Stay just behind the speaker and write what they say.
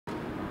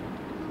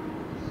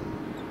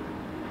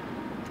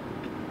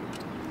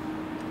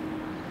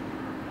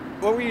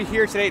What were you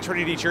here today at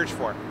Trinity Church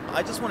for?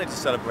 I just wanted to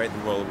celebrate the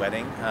royal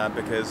wedding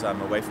because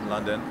I'm away from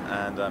London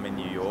and I'm in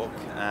New York,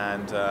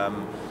 and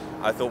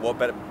I thought what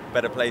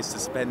better place to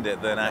spend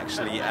it than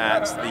actually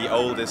at the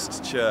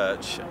oldest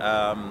church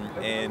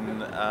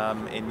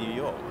in New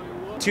York.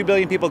 2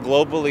 billion people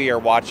globally are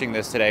watching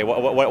this today.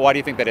 Why do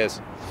you think that is?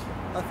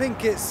 I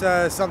think it's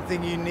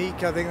something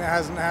unique. I think that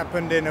hasn't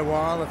happened in a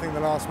while. I think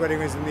the last wedding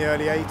was in the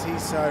early 80s,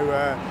 so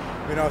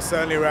I was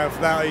certainly around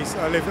for that.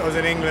 I was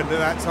in England at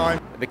that time.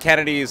 The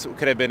Kennedys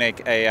could have been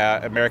a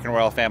American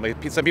royal family.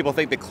 Some people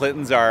think the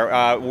Clintons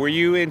are. Were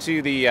you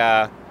into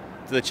the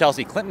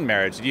Chelsea Clinton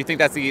marriage? Do you think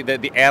that's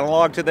the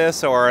analog to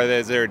this, or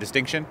is there a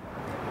distinction?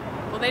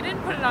 Well, they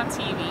didn't put it on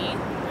TV,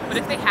 but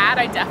if they had,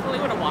 I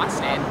definitely would have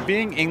watched it.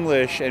 Being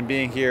English and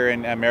being here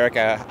in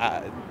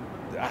America,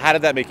 how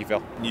did that make you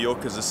feel? New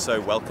Yorkers are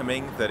so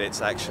welcoming that it's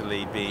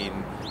actually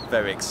been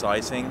very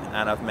exciting,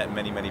 and I've met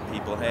many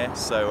people here.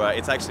 So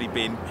it's actually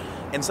been,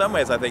 in some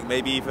ways, I think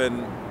maybe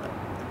even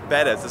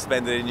better to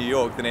spend it in New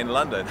York than in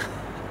London.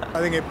 I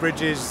think it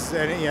bridges,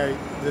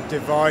 the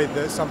divide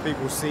that some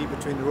people see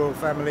between the royal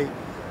family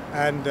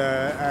and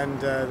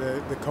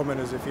the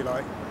commoners, if you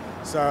like.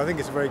 So I think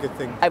it's a very good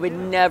thing. I would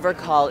never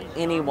call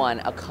anyone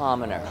a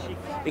commoner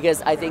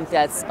because I think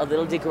that's a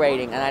little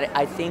degrading, and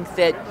I think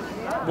that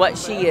what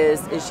she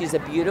is she's a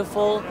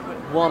beautiful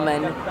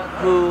woman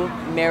who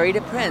married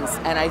a prince,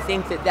 and I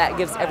think that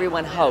gives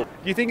everyone hope.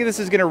 Do you think this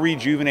is going to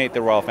rejuvenate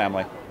the royal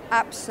family?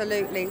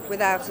 Absolutely,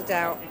 without a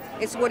doubt.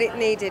 It's what it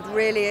needed,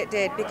 really it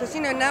did, because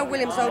now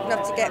William's old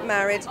enough to get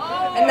married,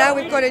 and now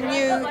we've got a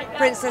new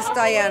Princess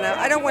Diana.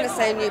 I don't want to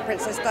say new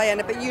Princess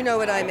Diana, but you know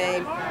what I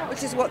mean,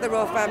 which is what the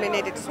royal family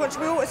needed. It's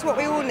what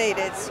we all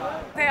needed.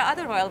 There are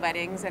other royal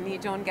weddings and you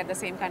don't get the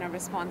same kind of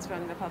response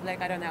from the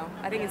public. I don't know.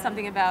 I think it's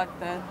something about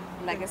the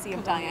legacy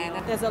of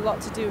Diana. There's a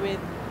lot to do with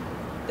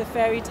the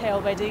fairy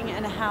tale wedding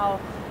and how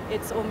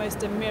it's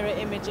almost a mirror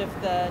image of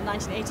the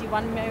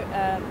 1981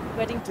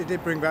 wedding. It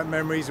did bring back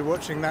memories of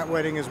watching that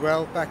wedding as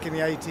well back in the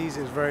 80s.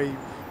 It was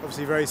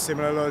obviously very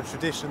similar, a lot of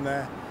tradition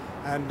there,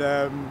 and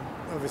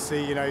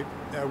obviously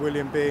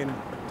William being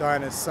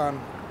Diana's son,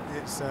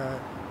 it's I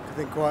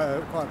think quite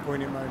a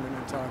poignant moment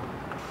in time.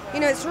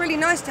 It's really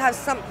nice to have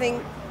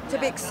something to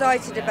be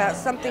excited about,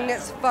 something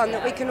that's fun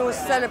that we can all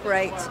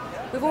celebrate.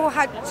 We've all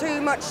had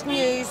too much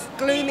news,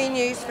 gloomy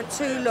news for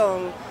too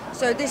long.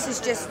 So this is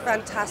just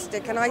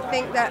fantastic, and I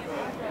think that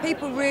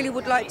people really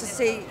would like to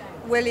see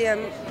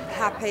William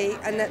happy,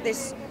 and that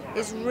this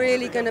is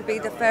really going to be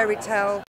the fairy tale